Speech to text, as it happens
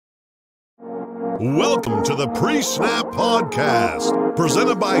Welcome to the Pre-Snap Podcast,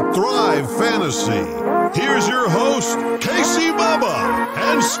 presented by Thrive Fantasy. Here's your host, Casey Bubba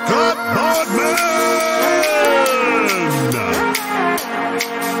and Scott Bogman.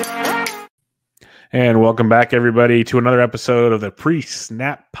 And welcome back, everybody, to another episode of the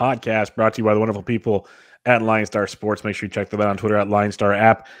Pre-Snap Podcast, brought to you by the wonderful people at LineStar Sports. Make sure you check them out on Twitter at LineStar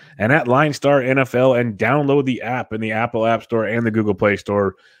App and at LineStar NFL, and download the app in the Apple App Store and the Google Play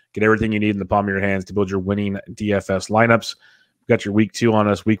Store. Get everything you need in the palm of your hands to build your winning DFS lineups. We've got your week 2 on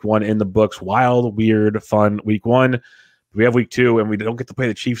us, week 1 in the books. Wild, weird, fun week 1. We have week 2, and we don't get to play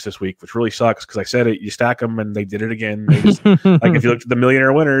the Chiefs this week, which really sucks because I said it. You stack them, and they did it again. They just, like, if you looked at the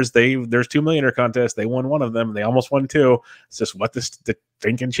millionaire winners, there's 2 millionaire contests. They won one of them. They almost won 2. It's just what the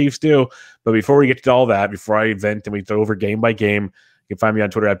thinking Chiefs do. But before we get to all that, before I vent and we go over game by game, you can find me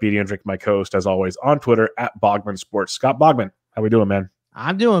on Twitter at BDandrick, my co-host, as always, on Twitter at Bogman Sports. Scott Bogman, how we doing, man?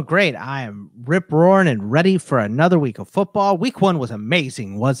 I'm doing great. I am rip-roaring and ready for another week of football. Week 1 was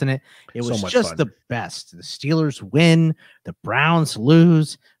amazing, wasn't it? It was just the best. The Steelers win, the Browns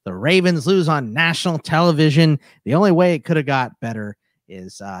lose, the Ravens lose on national television. The only way it could have got better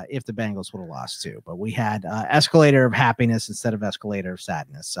is if the Bengals would have lost too. But we had escalator of happiness instead of escalator of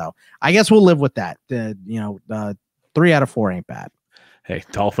sadness. So I guess we'll live with that. 3 out of 4 ain't bad. Hey,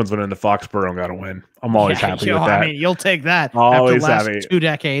 Dolphins went into Foxborough and got a win. I'm always happy with that. I mean, you'll take that always after the last 2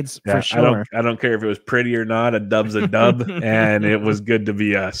 decades, for sure. I don't care if it was pretty or not. A dub's a dub, and it was good to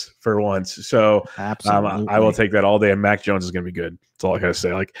be us for once. So I will take that all day, and Mac Jones is going to be good. That's all I got to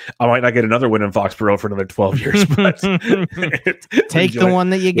say. Like, I might not get another win in Foxborough for another 12 years, but take the one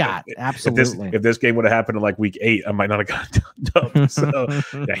that you got. Absolutely. If this game would have happened in like week 8, I might not have gotten dub. So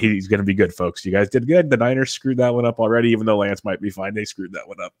yeah, he's going to be good, folks. You guys did good. The Niners screwed that one up already, even though Lance might be fine. They screwed that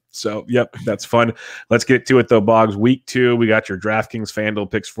one up. So, yep, that's fun. Let's get to it, though, Boggs. Week 2, we got your DraftKings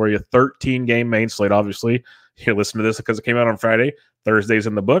FanDuel picks for you. 13-game main slate, obviously. You listen to this because it came out on Friday. Thursday's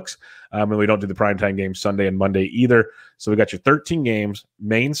in the books. And we don't do the primetime games Sunday and Monday either. So we got your 13 games,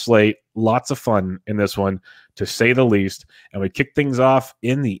 main slate. Lots of fun in this one, to say the least. And we kick things off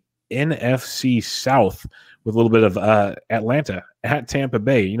in the NFC South with a little bit of Atlanta at Tampa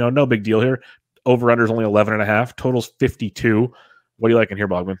Bay. No big deal here. Over-under is only 11.5. Total's 52. What are you liking here,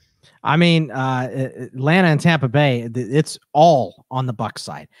 Bogman? I mean, Atlanta and Tampa Bay, it's all on the Bucs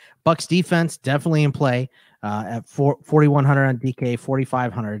side. Bucs defense definitely in play at 4,100 on DK,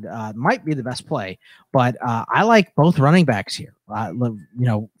 4,500 might be the best play. But I like both running backs here.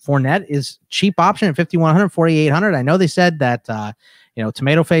 Fournette is cheap option at 5,100, 4,800. I know they said that,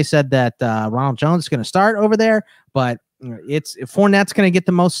 Tomato Face said that Ronald Jones is going to start over there, but Fournette's going to get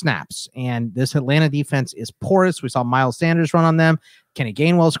the most snaps, and this Atlanta defense is porous. We saw Miles Sanders run on them. Kenny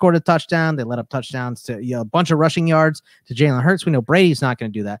Gainwell scored a touchdown. They let up touchdowns to a bunch of rushing yards to Jalen Hurts. We know Brady's not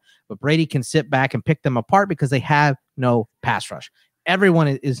going to do that, but Brady can sit back and pick them apart because they have no pass rush. Everyone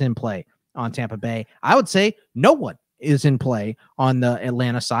is in play on Tampa Bay. I would say no one is in play on the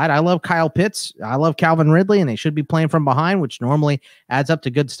Atlanta side. I love Kyle Pitts. I love Calvin Ridley, and they should be playing from behind, which normally adds up to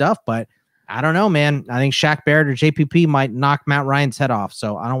good stuff, but I don't know, man. I think Shaq Barrett or JPP might knock Matt Ryan's head off,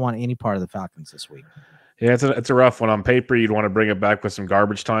 so I don't want any part of the Falcons this week. Yeah, it's a rough one. On paper, you'd want to bring it back with some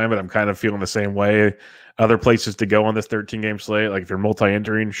garbage time, but I'm kind of feeling the same way. Other places to go on this 13-game slate, like if you're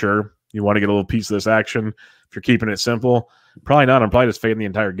multi-entering, sure, you want to get a little piece of this action. If you're keeping it simple, probably not. I'm probably just fading the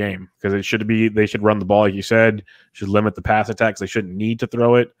entire game because they should run the ball, like you said, should limit the pass attacks. They shouldn't need to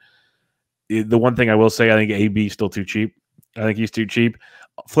throw it. The one thing I will say, I think AB is still too cheap. I think he's too cheap.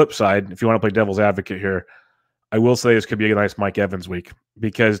 Flip side, if you want to play devil's advocate here, I will say this could be a nice Mike Evans week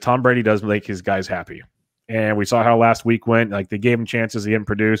because Tom Brady does make his guys happy. And we saw how last week went. Like, they gave him chances, he didn't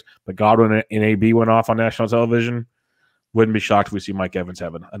produce, but Godwin and AB went off on national television. Wouldn't be shocked if we see Mike Evans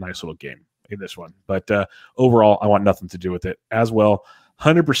have a nice little game in this one. But overall, I want nothing to do with it as well.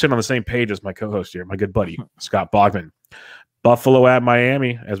 100% on the same page as my co-host here, my good buddy, Scott Bogman. Buffalo at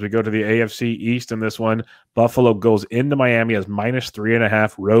Miami as we go to the AFC East in this one. Buffalo goes into Miami as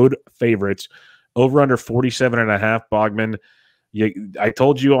 -3.5 road favorites. Over under 47.5. Bogman, I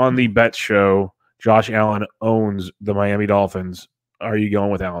told you on the bet show, Josh Allen owns the Miami Dolphins. Are you going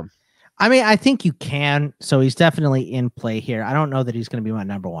with Allen? I mean, I think you can. So he's definitely in play here. I don't know that he's going to be my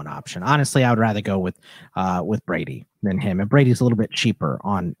number one option. Honestly, I would rather go with Brady than him. And Brady's a little bit cheaper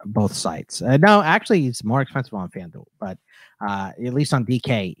on both sites. No, actually, he's more expensive on FanDuel, but at least on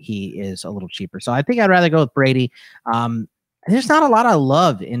DK, he is a little cheaper. So I think I'd rather go with Brady. There's not a lot of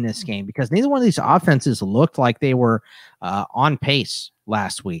love in this game because neither one of these offenses looked like they were on pace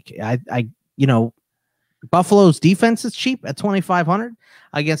last week. Buffalo's defense is cheap at 2,500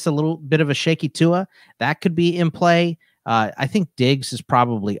 against a little bit of a shaky Tua. That could be in play. I think Diggs is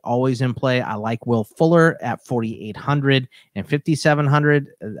probably always in play. I like Will Fuller at 4,800 and 5,700.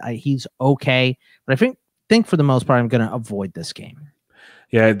 He's okay, but I think for the most part, I'm going to avoid this game.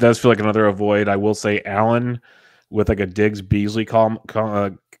 Yeah, it does feel like another avoid. I will say Allen with like a Diggs Beasley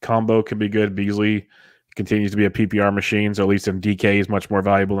combo can be good. Beasley continues to be a PPR machine, so at least in DK is much more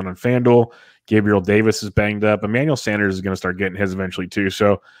valuable than on FanDuel. Gabriel Davis is banged up. Emmanuel Sanders is going to start getting his eventually too.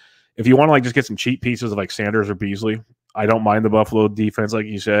 So if you want to like just get some cheap pieces of like Sanders or Beasley, I don't mind the Buffalo defense, like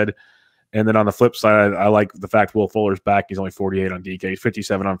you said. And then on the flip side, I like the fact Will Fuller's back. He's only 48 on DK,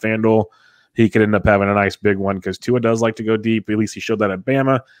 57 on FanDuel. He could end up having a nice big one because Tua does like to go deep. At least he showed that at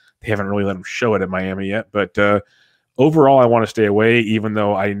Bama. They haven't really let him show it at Miami yet. But overall, I want to stay away, even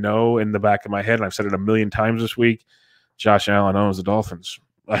though I know in the back of my head, and I've said it a million times this week, Josh Allen owns the Dolphins.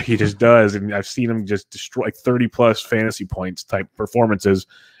 Like he just does. And I've seen him just destroy like 30-plus fantasy points type performances,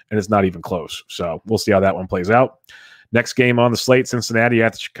 and it's not even close. So we'll see how that one plays out. Next game on the slate, Cincinnati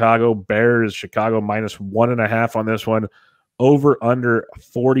at the Chicago Bears. Chicago minus 1.5 on this one. Over under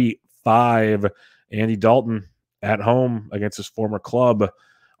 45. Andy Dalton at home against his former club.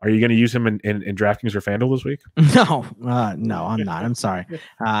 Are you going to use him in DraftKings or FanDuel this week? No, I'm not. I'm sorry.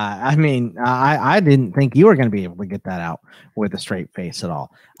 I mean, I didn't think you were going to be able to get that out with a straight face at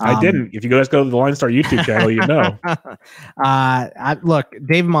all. I didn't. If you guys go to the LineStar YouTube channel, you know. Look,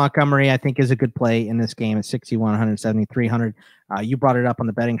 David Montgomery, I think, is a good play in this game at 6,100, 7,300. You brought it up on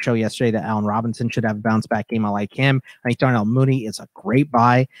the betting show yesterday that Allen Robinson should have a bounce back game. I like him. I think Darnell Mooney is a great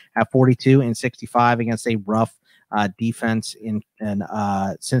buy at 42 and 65 against a rough defense in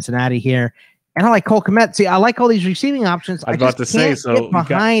Cincinnati here. And I like Cole Kmet. See, I like all these receiving options. I was about to say, so get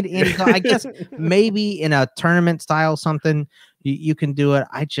behind Andy. I guess maybe in a tournament style something you can do it.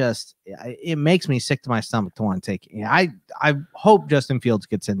 It makes me sick to my stomach to want to take it. I hope Justin Fields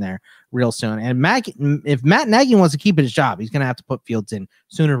gets in there real soon. And if Matt Nagy wants to keep his job, he's going to have to put Fields in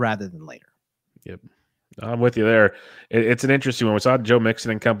sooner rather than later. Yep. I'm with you there. It's an interesting one. We saw Joe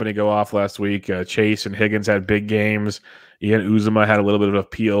Mixon and company go off last week. Chase and Higgins had big games. Ian Uzuma had a little bit of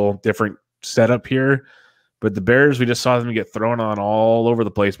appeal, different setup here. But the Bears, we just saw them get thrown on all over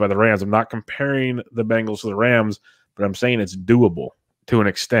the place by the Rams. I'm not comparing the Bengals to the Rams, but I'm saying it's doable to an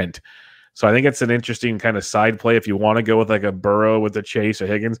extent. So I think it's an interesting kind of side play. If you want to go with like a Burrow with a Chase, a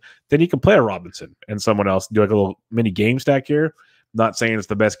Higgins, then you can play a Robinson and someone else. Do like a little mini game stack here. Not saying it's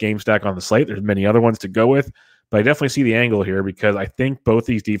the best game stack on the slate. There's many other ones to go with, but I definitely see the angle here because I think both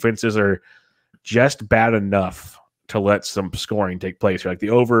these defenses are just bad enough to let some scoring take place. Like the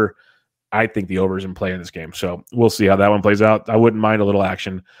over, I think the over is in play in this game. So we'll see how that one plays out. I wouldn't mind a little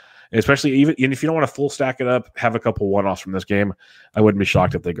action, especially even if you don't want to full stack it up, have a couple one-offs from this game. I wouldn't be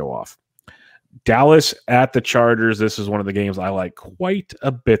shocked if they go off. Dallas at the Chargers. This is one of the games I like quite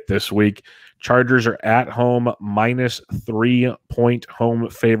a bit this week. Chargers are at home, minus 3-point home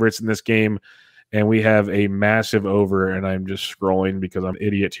favorites in this game. And we have a massive over, and I'm just scrolling because I'm an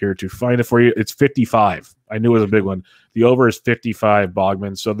idiot here to find it for you. It's 55. I knew it was a big one. The over is 55,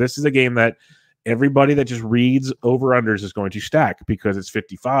 Bogman. So this is a game that everybody that just reads over-unders is going to stack because it's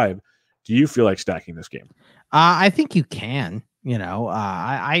 55. Do you feel like stacking this game? I think you can.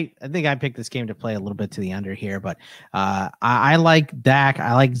 I think I picked this game to play a little bit to the under here, but I like Dak.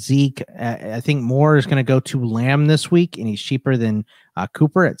 I like Zeke. I think Moore is going to go to Lamb this week, and he's cheaper than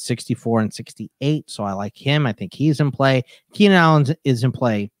Cooper at 64 and 68. So I like him. I think he's in play. Keenan Allen is in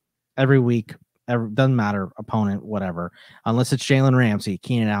play every week. Doesn't matter, opponent, whatever. Unless it's Jalen Ramsey,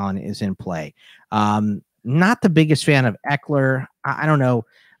 Keenan Allen is in play. Not the biggest fan of Eckler. I don't know.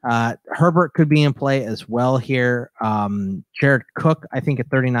 Herbert could be in play as well here. Jared Cook, I think at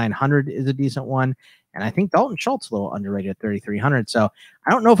 3,900 is a decent one. And I think Dalton Schultz a little underrated at 3,300. So I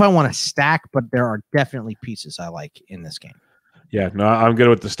don't know if I want to stack, but there are definitely pieces I like in this game. Yeah, no, I'm good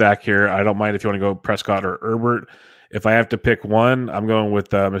with the stack here. I don't mind if you want to go Prescott or Herbert. If I have to pick one, I'm going with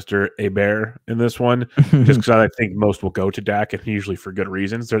Mr. Hebert in this one, just because I think most will go to Dak, and usually for good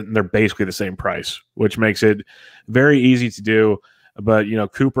reasons. They're basically the same price, which makes it very easy to do. But,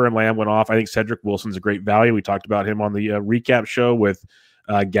 Cooper and Lamb went off. I think Cedric Wilson's a great value. We talked about him on the recap show with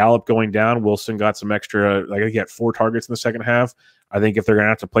Gallup going down. Wilson got some extra, I think he had 4 targets in the second half. I think if they're going to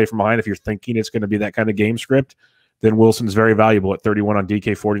have to play from behind, if you're thinking it's going to be that kind of game script, then Wilson's very valuable at 31 on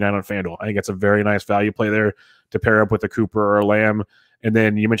DK, 49 on FanDuel. I think it's a very nice value play there to pair up with a Cooper or a Lamb. And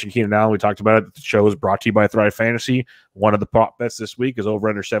then you mentioned Keenan Allen. We talked about it. The show is brought to you by Thrive Fantasy. One of the prop bets this week is over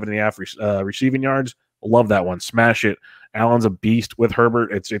under 7.5 receiving yards. Love that one. Smash it. Allen's a beast with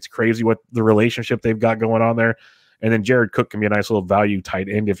Herbert. It's crazy what the relationship they've got going on there. And then Jared Cook can be a nice little value tight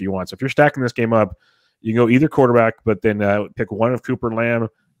end if you want. So if you're stacking this game up, you can go either quarterback, but then pick one of Cooper and Lamb,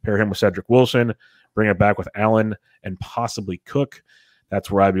 pair him with Cedric Wilson, bring it back with Allen and possibly Cook. That's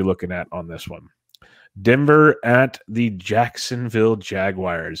where I'd be looking at on this one. Denver at the Jacksonville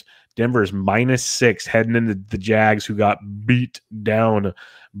Jaguars. Denver's -6 heading into the Jags, who got beat down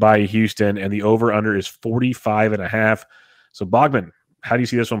by Houston, and the over-under is 45.5. So, Bogman, how do you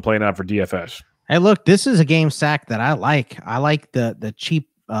see this one playing out for DFS? Hey, look, this is a game stack that I like. I like the cheap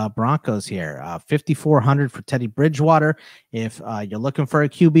Broncos here. 5,400 for Teddy Bridgewater. If you're looking for a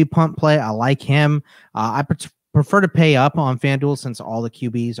QB punt play, I like him. I prefer to pay up on FanDuel since all the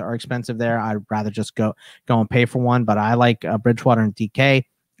QBs are expensive there. I'd rather just go and pay for one, but I like Bridgewater and DK.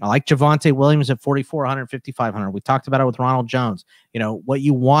 I like Javonte Williams at 4,400, 5,500. We talked about it with Ronald Jones. You know, what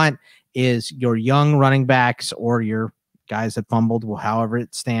you want is your young running backs or your guys that fumbled, well, however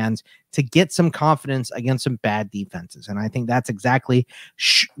it stands, to get some confidence against some bad defenses. And I think that's exactly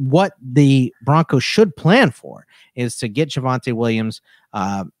what the Broncos should plan for, is to get Javonte Williams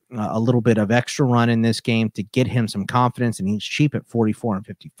a little bit of extra run in this game to get him some confidence, and he's cheap at 44 and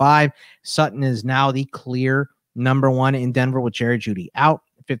 55. Sutton is now the clear number one in Denver with Jerry Jeudy out.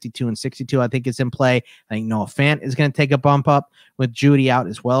 52 and 62, I think, is in play. I think Noah Fant is going to take a bump up with Jeudy out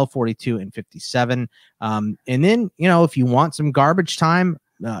as well, 42 and 57. And then, you know, if you want some garbage time,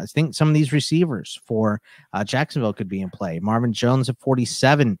 I think some of these receivers for Jacksonville could be in play. Marvin Jones at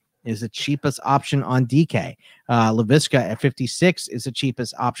 47 is the cheapest option on DK. LaVisca at 56 is the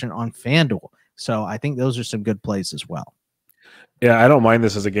cheapest option on FanDuel. So I think those are some good plays as well. Yeah, I don't mind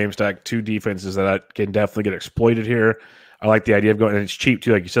this as a game stack. Two defenses that can definitely get exploited here. I like the idea of going, and it's cheap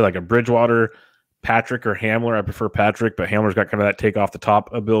too, like you said, like a Bridgewater, Patrick, or Hamler. I prefer Patrick, but Hamler's got kind of that take off the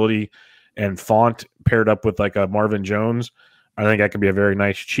top ability, and Font paired up with like a Marvin Jones. I think that could be a very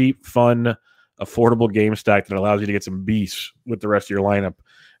nice, cheap, fun, affordable game stack that allows you to get some beasts with the rest of your lineup.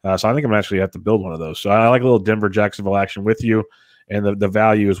 So I think I'm actually have to build one of those. So I like a little Denver Jacksonville action with you, and the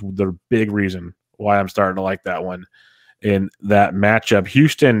value is the big reason why I'm starting to like that one in that matchup.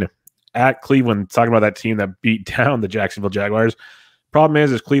 Houston at Cleveland, talking about that team that beat down the Jacksonville Jaguars. Problem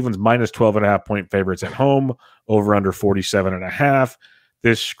is Cleveland's -12.5 point favorites at home, over under 47.5.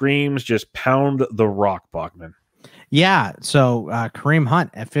 This screams just pound the rock, Bachman. Yeah, so Kareem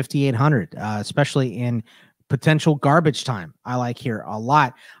Hunt at 5,800, especially in potential garbage time, I like here a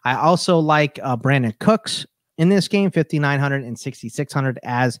lot. I also like Brandon Cooks in this game, 5,900 and 6,600,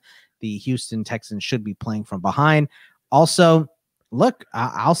 as the Houston Texans should be playing from behind. Also, look,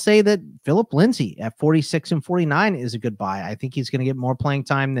 I'll say that Phillip Lindsay at 46 and 49 is a good buy. I think he's going to get more playing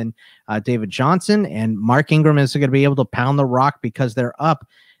time than David Johnson, and Mark Ingram is going to be able to pound the rock because they're up.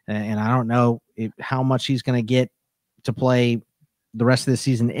 And I don't know how much he's going to get to play the rest of the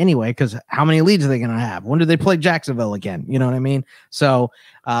season anyway, because how many leads are they going to have? When do they play Jacksonville again? You know what I mean? So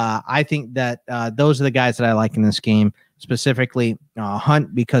I think that those are the guys that I like in this game, specifically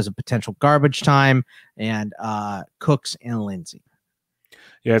Hunt because of potential garbage time, and Cooks and Lindsay.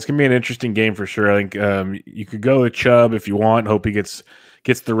 Yeah, it's going to be an interesting game for sure. I think you could go with Chubb if you want. Hope he gets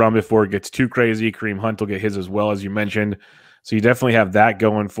the run before it gets too crazy. Kareem Hunt will get his as well, as you mentioned. So you definitely have that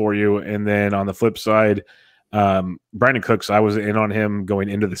going for you. And then on the flip side, Brandon Cooks, I was in on him going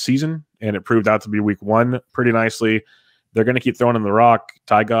into the season, and it proved out to be week one pretty nicely. They're going to keep throwing him the rock.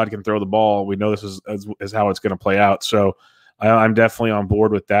 Ty God can throw the ball. We know this is how it's going to play out. So I'm definitely on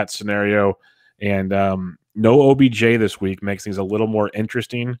board with that scenario. And no OBJ this week makes things a little more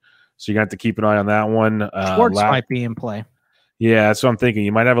interesting. So you're going to have to keep an eye on that one. Schwartz might be in play. Yeah, that's what I'm thinking.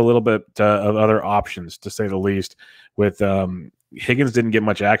 You might have a little bit of other options, to say the least. With Higgins didn't get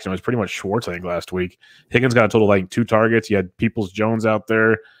much action. It was pretty much Schwartz, I think, last week. Higgins got a total like 2 targets. You had Peoples-Jones out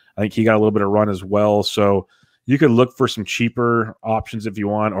there. I think he got a little bit of run as well. So you could look for some cheaper options if you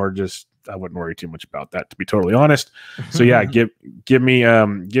want, or just I wouldn't worry too much about that, to be totally honest. So yeah, give me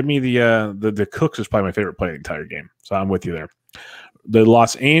the Cooks is probably my favorite play of the entire game. So I'm with you there. The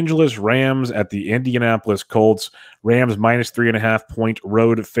Los Angeles Rams at the Indianapolis Colts. Rams -3.5 point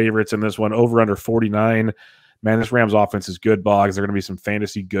road favorites in this one, over under 49. Man, this Rams offense is good, Boggs. They're going to be some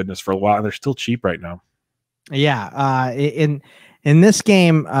fantasy goodness for a while, and they're still cheap right now. Yeah, in this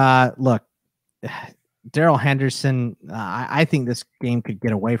game, look, Darrell Henderson, I think this game could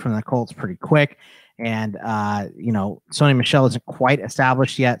get away from the Colts pretty quick. And, Sony Michel isn't quite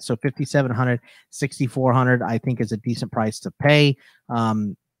established yet. So 5,700, 6,400, I think is a decent price to pay.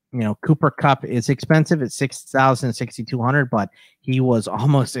 Cooper Kupp is expensive at 6,000, 6,200, but he was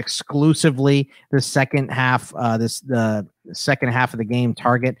almost exclusively the second half, the second half of the game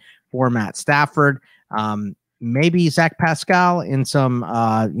target for Matt Stafford. Maybe Zach Pascal in some,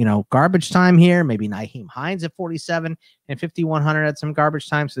 garbage time here. Maybe Nyheim Hines at 47 and 5,100 at some garbage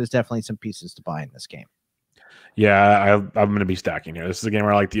time. So there's definitely some pieces to buy in this game. Yeah, I'm going to be stacking here. This is a game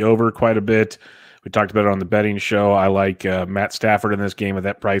where I like the over quite a bit. We talked about it on the betting show. I like Matt Stafford in this game at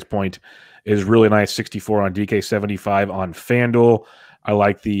that price point is really nice. 64 on DK, 75 on FanDuel. I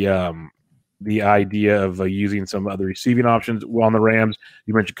like the idea of using some other receiving options on the Rams.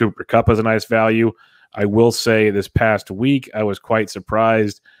 You mentioned Cooper Kupp as a nice value. I will say this past week, I was quite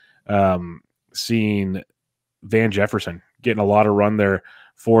surprised seeing Van Jefferson getting a lot of run there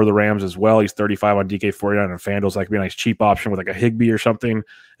for the Rams as well. He's 35 on DK, 49 on FanDuel. So that could be a nice cheap option with like a Higbee or something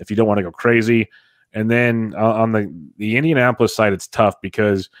if you don't want to go crazy. And then on the Indianapolis side, it's tough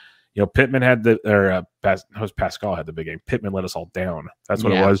because Pittman had Pascal had the big game. Pittman let us all down. That's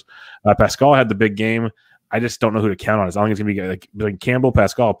what it was. Pascal had the big game. I just don't know who to count on. As long as it's going to be like Campbell,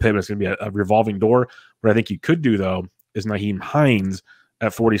 Pascal, Pittman, it's going to be a revolving door. What I think you could do, though, is Nyheim Hines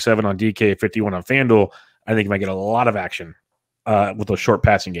at 47 on DK, 51 on FanDuel. I think you might get a lot of action with a short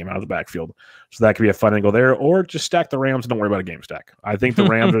passing game out of the backfield. So that could be a fun angle there. Or just stack the Rams and don't worry about a game stack. I think the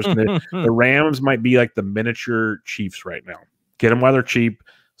Rams the Rams might be like the miniature Chiefs right now. Get them while they're cheap.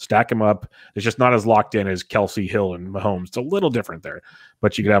 Stack them up. It's just not as locked in as Kelsey, Hill, and Mahomes. It's a little different there,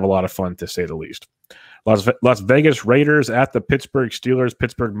 but you could have a lot of fun, to say the least. Las Vegas Raiders at the Pittsburgh Steelers.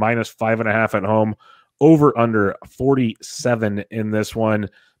 Pittsburgh minus 5.5 at home. Over under 47 in this one.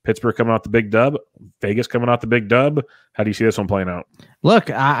 Pittsburgh coming out the big dub. Vegas coming out the big dub. How do you see this one playing out?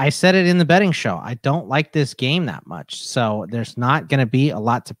 Look, I said it in the betting show. I don't like this game that much. So there's not going to be a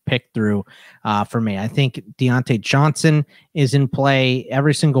lot to pick through for me. I think Deontay Johnson is in play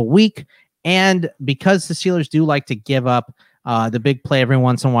every single week. And because the Steelers do like to give up the big play every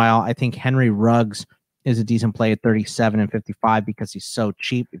once in a while, I think Henry Ruggs is a decent play at 37 and 55 because he's so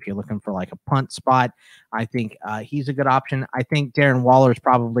cheap. If you're looking for like a punt spot, I think he's a good option. I think Darren Waller is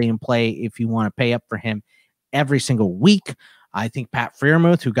probably in play if you want to pay up for him every single week. I think Pat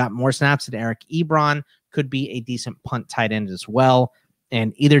Freiermuth, who got more snaps than Eric Ebron, could be a decent punt tight end as well.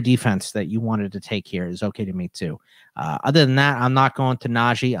 And either defense that you wanted to take here is okay to me too. Other than that, I'm not going to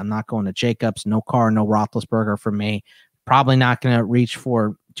Najee. I'm not going to Jacobs. No Carr, no Roethlisberger for me. Probably not going to reach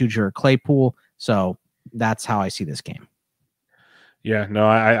for Juju or Claypool. So that's how I see this game. Yeah, no,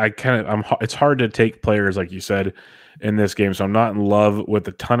 it's hard to take players, like you said, in this game. So I'm not in love with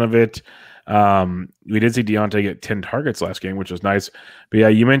a ton of it. We did see Deontay get 10 targets last game, which was nice. But yeah,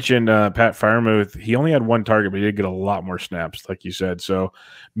 you mentioned Pat Freiermuth. He only had one target, but he did get a lot more snaps, like you said. So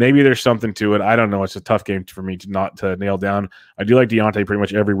maybe there's something to it. I don't know. It's a tough game for me to nail down. I do like Deontay pretty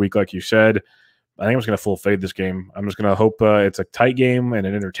much every week, like you said. I think I'm just going to full fade this game. I'm just going to hope it's a tight game and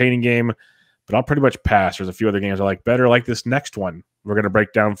an entertaining game. But I'll pretty much pass. There's a few other games I like better, like this next one we're going to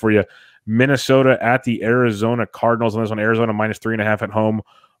break down for you. Minnesota at the Arizona Cardinals. On this one, Arizona minus 3.5 at home.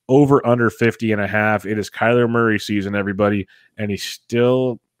 Over under 50.5. It is Kyler Murray season, everybody. And he's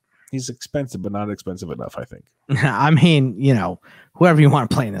expensive, but not expensive enough, I think. I mean, whoever you want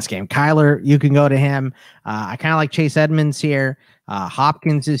to play in this game. Kyler, you can go to him. I kind of like Chase Edmonds here.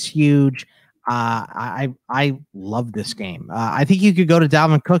 Hopkins is huge. I love this game. I think you could go to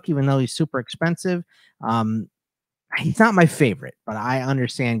Dalvin Cook, even though he's super expensive. He's not my favorite, but I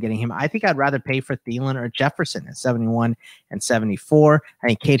understand getting him. I think I'd rather pay for Thielen or Jefferson at 71 and 74. I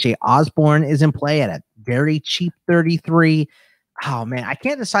think KJ Osborne is in play at a very cheap 33. Oh man, I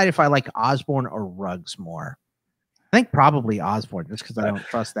can't decide if I like Osborne or Ruggs more. I think probably Osborne, just because I don't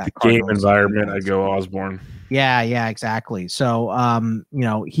trust that game environment. I go Osborne. Yeah, exactly. So,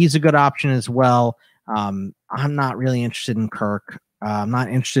 he's a good option as well. I'm not really interested in Kirk. I'm not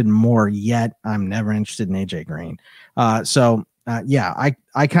interested in Moore yet. I'm never interested in AJ Green. I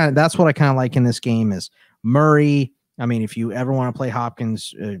kind of, that's what I kind of like in this game is Murray. I mean, if you ever want to play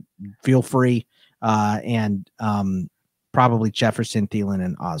Hopkins, feel free. And probably Jefferson, Thielen,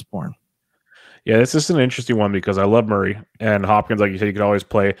 and Osborne. Yeah, this is an interesting one because I love Murray and Hopkins. Like you said, you could always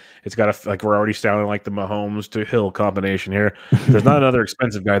play. It's got we're already sounding like the Mahomes to Hill combination here. There's not another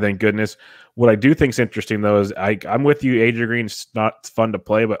expensive guy, thank goodness. What I do think is interesting though is I'm with you. AJ Green's not fun to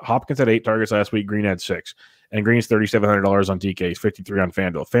play, but Hopkins had 8 targets last week. Green had 6, and Green's $3,700 on DK. He's 53 on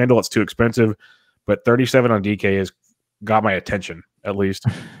FanDuel. FanDuel, it's too expensive, but 37 on DK has got my attention at least.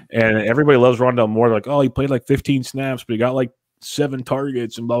 And everybody loves Rondell Moore. They're like, oh, he played like 15 snaps, but he got like 7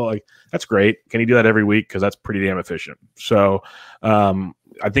 targets and blah, blah, blah. Like, that's great. Can he do that every week? Because that's pretty damn efficient. So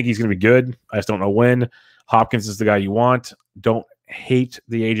I think he's going to be good. I just don't know when. Hopkins is the guy you want. Don't hate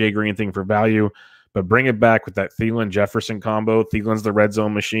the AJ Green thing for value, but bring it back with that Thielen-Jefferson combo. Thielen's the red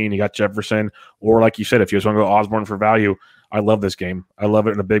zone machine. You got Jefferson. Or like you said, if you just want to go Osborne for value, I love this game. I love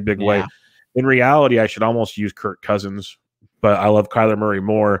it in a big, big way. In reality, I should almost use Kirk Cousins, but I love Kyler Murray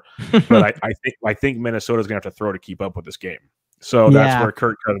more. But I think Minnesota's going to have to throw to keep up with this game. So that's where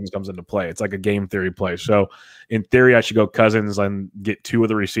Kirk Cousins comes into play. It's like a game theory play. So in theory, I should go Cousins and get 2 of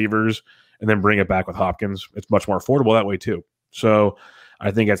the receivers and then bring it back with Hopkins. It's much more affordable that way too. So I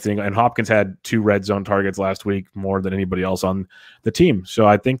think that's the thing. And Hopkins had 2 red zone targets last week, more than anybody else on the team. So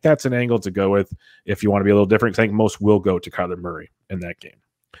I think that's an angle to go with if you want to be a little different. I think most will go to Kyler Murray in that game.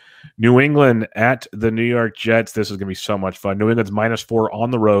 New England at the New York Jets. This is going to be so much fun. New England's -4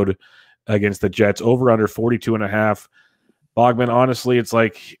 on the road against the Jets, over under 42.5. Bogman, honestly, it's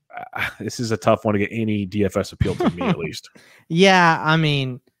like this is a tough one to get any DFS appeal to me, at least. Yeah, I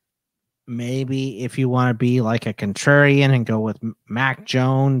mean, maybe if you want to be like a contrarian and go with Mac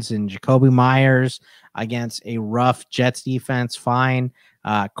Jones and Jacoby Myers against a rough Jets defense, fine.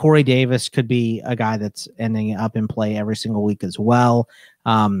 Corey Davis could be a guy that's ending up in play every single week as well.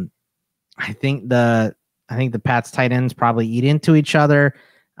 I think the Pats tight ends probably eat into each other.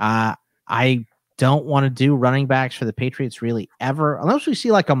 I don't want to do running backs for the Patriots really ever, unless we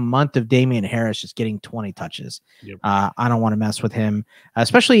see like a month of Damian Harris just getting 20 touches. Yep. I don't want to mess with him,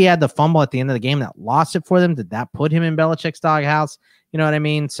 especially he had the fumble at the end of the game that lost it for them. Did that put him in Belichick's doghouse? You know what I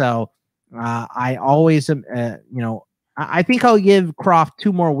mean? So I always, I think I'll give Croft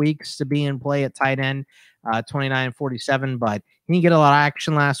 2 more weeks to be in play at tight end, 29 and 47, but he didn't get a lot of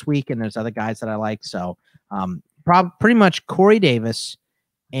action last week, and there's other guys that I like. So pretty much Corey Davis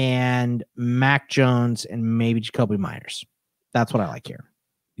and Mac Jones and maybe Jacoby Myers. That's what I like here.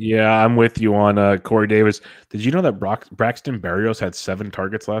 Yeah, I'm with you on Corey Davis. Did you know that Braxton Berrios had 7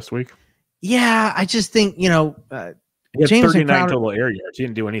 targets last week? Yeah, I just think, he had James 39 total air yards. He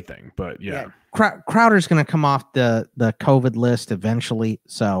didn't do anything, but yeah. Crowder's going to come off the COVID list eventually,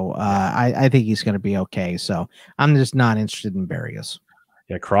 so I think he's going to be okay. So I'm just not interested in Berrios.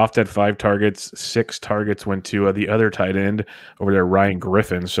 Yeah, Croft had 5 targets. 6 targets went to the other tight end over there, Ryan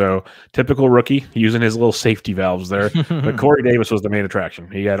Griffin. So typical rookie, using his little safety valves there. But Corey Davis was the main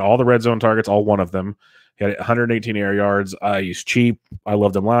attraction. He had all the red zone targets, all one of them. He had 118 air yards. He's cheap. I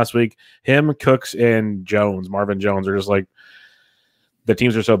loved him last week. Him, Cooks, and Marvin Jones are just like, the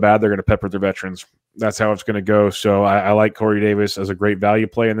teams are so bad, they're going to pepper their veterans. That's how it's going to go. So I like Corey Davis as a great value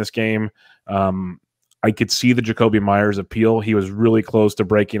play in this game. I could see the Jacoby Myers appeal. He was really close to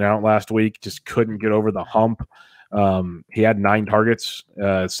breaking out last week, just couldn't get over the hump. He had 9 targets,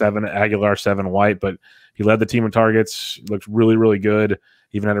 7 Aguilar, 7 White, but he led the team in targets, looked really, really good.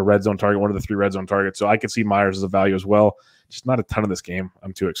 Even had a red zone target, one of the 3 red zone targets. So I could see Myers as a value as well. Just not a ton of this game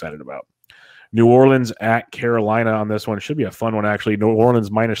I'm too excited about. New Orleans at Carolina on this one. Should be a fun one, actually. New Orleans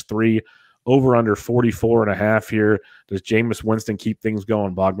 -3, over under 44.5 here. Does Jameis Winston keep things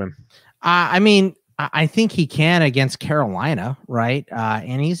going, Bogman? I think he can against Carolina, right?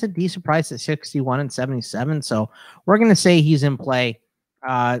 And he's a decent price at 61 and 77. So we're going to say he's in play.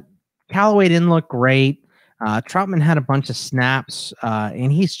 Callaway didn't look great. Troutman had a bunch of snaps,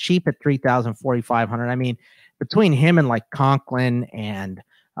 and he's cheap at 3,000, 4,500. I mean, between him and like Conklin and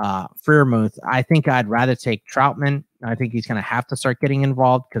Freiermuth, I think I'd rather take Troutman. I think he's going to have to start getting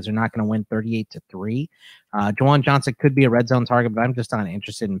involved because they're not going to win 38-3. Juwan Johnson could be a red zone target, but I'm just not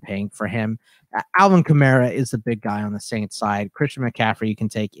interested in paying for him. Alvin Kamara is the big guy on the Saints side. Christian McCaffrey you can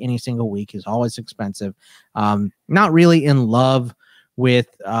take any single week. He's always expensive. Not really in love with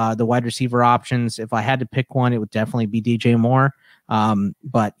the wide receiver options. If I had to pick one, it would definitely be DJ Moore.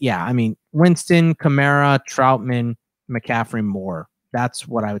 But yeah, I mean, Winston, Kamara, Troutman, McCaffrey, Moore. That's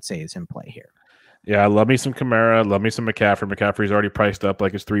what I would say is in play here. Yeah, I love me some Kamara, love me some McCaffrey. McCaffrey's already priced up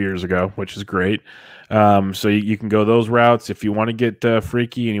like it's 3 years ago, which is great. So you can go those routes. If you want to get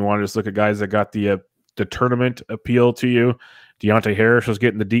freaky and you want to just look at guys that got the tournament appeal to you, Deontay Harris was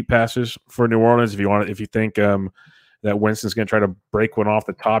getting the deep passes for New Orleans. If you think that Winston's going to try to break one off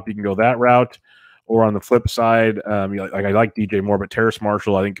the top, you can go that route. Or on the flip side, I like DJ Moore, but Terrace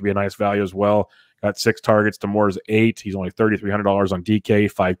Marshall I think could be a nice value as well. Got 6 targets to Moore's 8. He's only $3,300 on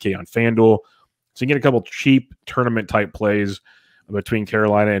DK, $5K on FanDuel. So you get a couple cheap tournament-type plays between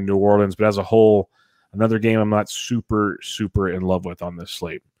Carolina and New Orleans. But as a whole, another game I'm not super, super in love with on this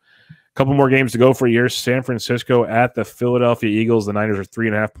slate. A couple more games to go for years. San Francisco at the Philadelphia Eagles. The Niners are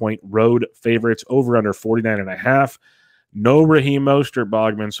 3.5-point road favorites, over under 49.5. No Raheem Mostert,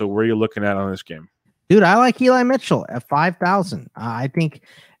 Bogman. So where are you looking at on this game? Dude, I like Eli Mitchell at 5,000. I think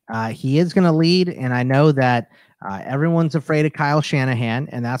he is going to lead, and I know that everyone's afraid of Kyle Shanahan,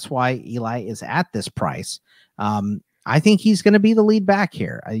 and that's why Eli is at this price. I think he's going to be the lead back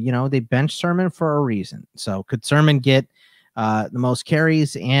here. They benched Sermon for a reason. So could Sermon get the most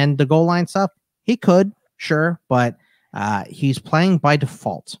carries and the goal line stuff? He could, sure, but he's playing by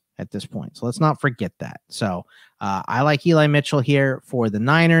default at this point. So let's not forget that. So I like Eli Mitchell here for the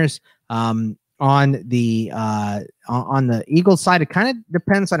Niners. On the Eagles side, it kind of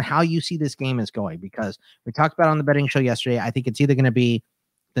depends on how you see this game is going, because we talked about on the betting show yesterday. I think it's either going to be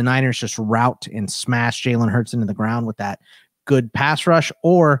the Niners just route and smash Jalen Hurts into the ground with that good pass rush,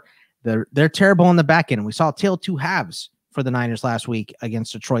 or they're terrible in the back end. We saw tail two halves for the Niners last week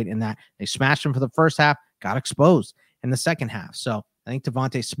against Detroit in that they smashed them for the first half, got exposed in the second half. So I think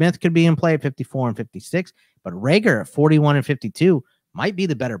Devontae Smith could be in play at 54 and 56, but Rager at 41 and 52 might be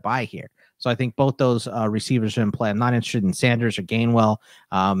the better buy here. So I think both those receivers are in play. I'm not interested in Sanders or Gainwell.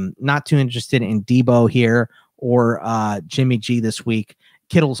 Not too interested in Debo here or Jimmy G this week.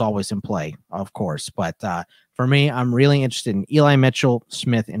 Kittle's always in play, of course. But for me, I'm really interested in Eli Mitchell,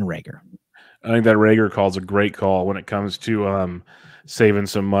 Smith, and Rager. I think that Rager call is a great call when it comes to saving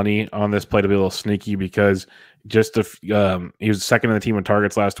some money on this play to be a little sneaky, because just he was second in the team in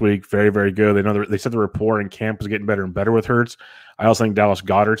targets last week. Very, very good. They said the rapport in camp was getting better and better with Hurts. I also think Dallas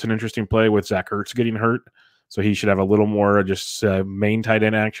Goedert's an interesting play with Zach Ertz getting hurt. So he should have a little more just main tight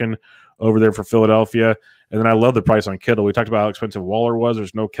end action over there for Philadelphia. And then I love the price on Kittle. We talked about how expensive Waller was.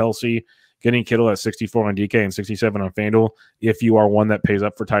 There's no Kelsey. Getting Kittle at 64 on DK and 67 on FanDuel, if you are one that pays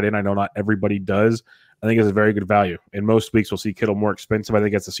up for tight end, I know not everybody does, I think it's a very good value. In most weeks, we'll see Kittle more expensive, I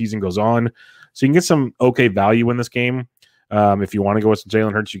think, as the season goes on. So you can get some okay value in this game. If you want to go with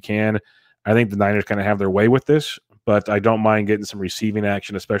Jalen Hurts, you can. I think the Niners kind of have their way with this, but I don't mind getting some receiving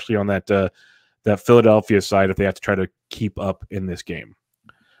action, especially on that Philadelphia side if they have to try to keep up in this game.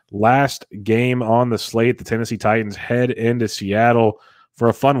 Last game on the slate, the Tennessee Titans head into Seattle for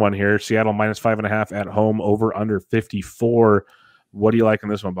a fun one here. Seattle -5.5 at home, over under 54. What do you like in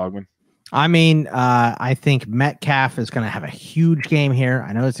this one, Bogman? I mean, I think Metcalf is going to have a huge game here.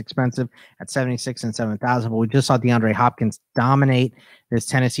 I know it's expensive at 76 and 7,000, but we just saw DeAndre Hopkins dominate this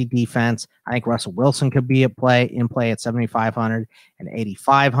Tennessee defense. I think Russell Wilson could be in play at 7,500 and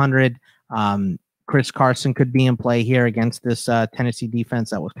 8,500. Chris Carson could be in play here against this Tennessee defense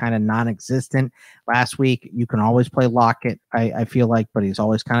that was kind of non-existent last week. You can always play Lockett, I feel like, but he's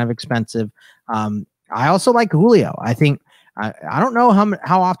always kind of expensive. I also like Julio. I think I don't know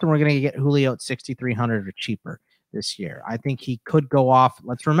how often we're going to get Julio at 6,300 or cheaper this year. I think he could go off.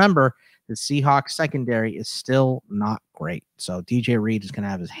 Let's remember the Seahawks secondary is still not great. So DJ Reed is going to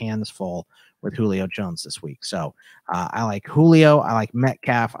have his hands full with Julio Jones this week. So I like Julio. I like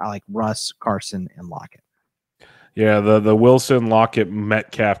Metcalf. I like Russ, Carson, and Lockett. Yeah, the Wilson, Lockett,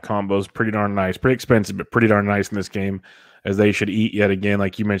 Metcalf combo is pretty darn nice. Pretty expensive, but pretty darn nice in this game, as they should eat yet again,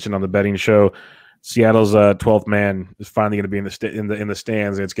 like you mentioned on the betting show. Seattle's 12th man is finally going to be in the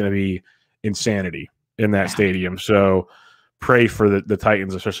stands, and it's going to be insanity in that stadium. So pray for the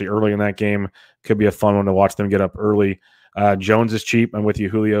Titans, especially early in that game. Could be a fun one to watch them get up early. Jones is cheap. I'm with you,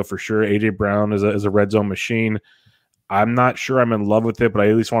 Julio, for sure. A.J. Brown is a red zone machine. I'm not sure I'm in love with it, but I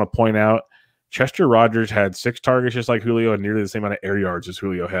at least want to point out Chester Rogers had 6 targets just like Julio and nearly the same amount of air yards as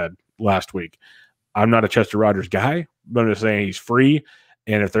Julio had last week. I'm not a Chester Rogers guy, but I'm just saying he's free,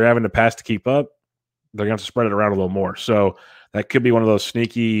 and if they're having to pass to keep up, they're going to have to spread it around a little more. So that could be one of those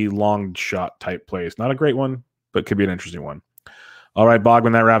sneaky long shot type plays. Not a great one, but could be an interesting one. All right,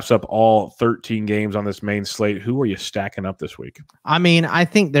 Bogman, that wraps up all 13 games on this main slate. Who are you stacking up this week? I mean, I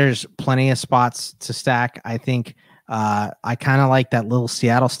think there's plenty of spots to stack. I think I kind of like that little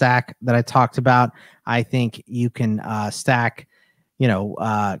Seattle stack that I talked about. I think you can stack,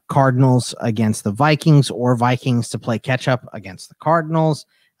 Cardinals against the Vikings, or Vikings to play catch up against the Cardinals.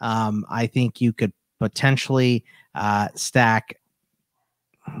 I think you could potentially stack.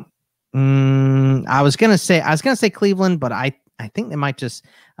 I was gonna say Cleveland, but I think they might just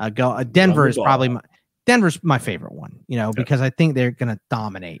go. Denver is probably Denver's my favorite one, because I think they're gonna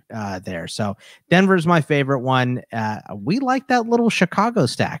dominate there. So Denver's my favorite one. We like that little Chicago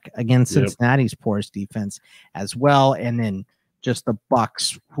stack against Cincinnati's poorest defense as well, and then just the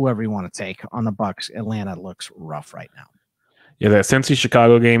Bucks, whoever you want to take on the Bucks. Atlanta looks rough right now. Yeah, that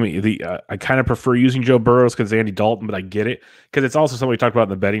Cincy-Chicago game, I kind of prefer using Joe Burrows because Andy Dalton, but I get it. Because it's also something we talked about in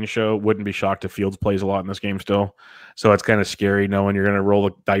the betting show. Wouldn't be shocked if Fields plays a lot in this game still. So it's kind of scary knowing you're going to roll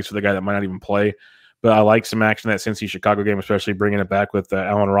the dice with a guy that might not even play. But I like some action in that Cincy-Chicago game, especially bringing it back with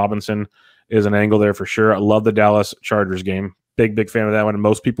Allen Robinson is an angle there for sure. I love the Dallas Chargers game. Big fan of that one. And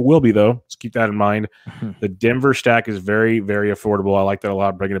most people will be, though. Let's keep that in mind. The Denver stack is very, very affordable. I like that a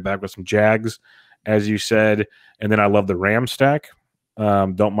lot, bringing it back with some Jags, as you said. And then I love the Ram stack.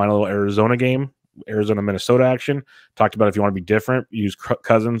 Don't mind a little Arizona game, Arizona-Minnesota action. Talked about if you want to be different, use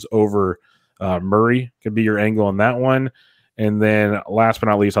Cousins over Murray. Could be your angle on that one. And then last but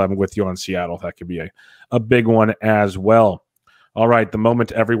not least, I'm with you on Seattle. That could be a big one as well. All right, the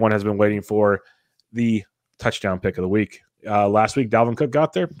moment everyone has been waiting for, the touchdown pick of the week. Last week, Dalvin Cook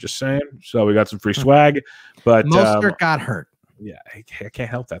got there, just saying. So we got some free swag. But Mostert got hurt. Yeah, I can't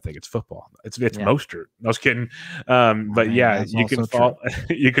help that thing. It's football. It's Mostert. I was kidding. But yeah, you can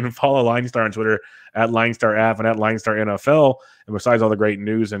follow LineStar on Twitter at LineStar App and at LineStar NFL. And besides all the great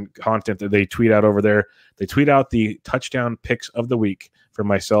news and content that they tweet out over there, they tweet out the touchdown picks of the week for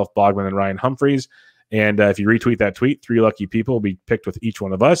myself, Bogman, and Ryan Humphreys. And if you retweet that tweet, 3 lucky people will be picked with each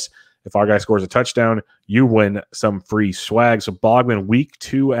one of us. If our guy scores a touchdown, you win some free swag. So Bogman, week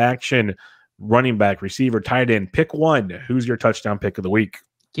 2 action. Running back, receiver, tight end, pick one. Who's your touchdown pick of the week?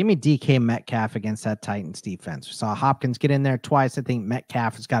 Give me DK Metcalf against that Titans defense. We saw Hopkins get in there twice. I think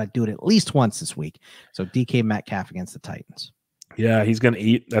Metcalf has got to do it at least once this week. So DK Metcalf against the Titans. Yeah, he's going to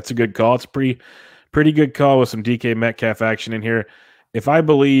eat. That's a good call. It's a pretty good call with some DK Metcalf action in here. If I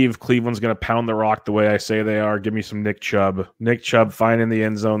believe Cleveland's going to pound the rock the way I say they are, give me some Nick Chubb. Nick Chubb finding the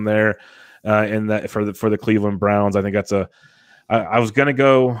end zone there in that for the Cleveland Browns. I think that's I was going to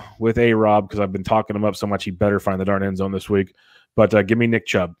go with A-Rob because I've been talking him up so much he better find the darn end zone this week. But give me Nick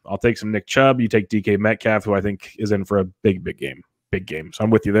Chubb. I'll take some Nick Chubb. You take DK Metcalf, who I think is in for a big game. Big game. So I'm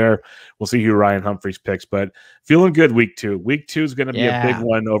with you there. We'll see who Ryan Humphreys picks. But feeling good week 2. Week 2 is going to be a big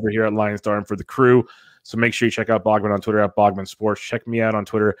one over here at LineStar and for the crew. So make sure you check out Bogman on Twitter at Bogman Sports. Check me out on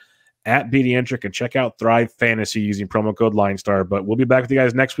Twitter at BDentric and check out Thrive Fantasy using promo code LineStar. But we'll be back with you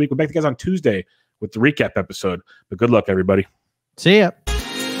guys next week. We'll be back with you guys on Tuesday with the recap episode. But good luck, everybody. See ya.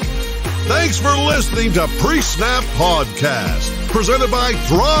 Thanks for listening to Pre-Snap Podcast, presented by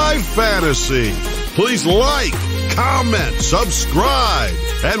Thrive Fantasy. Please like, comment, subscribe,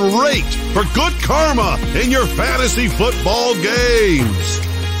 and rate for good karma in your fantasy football games.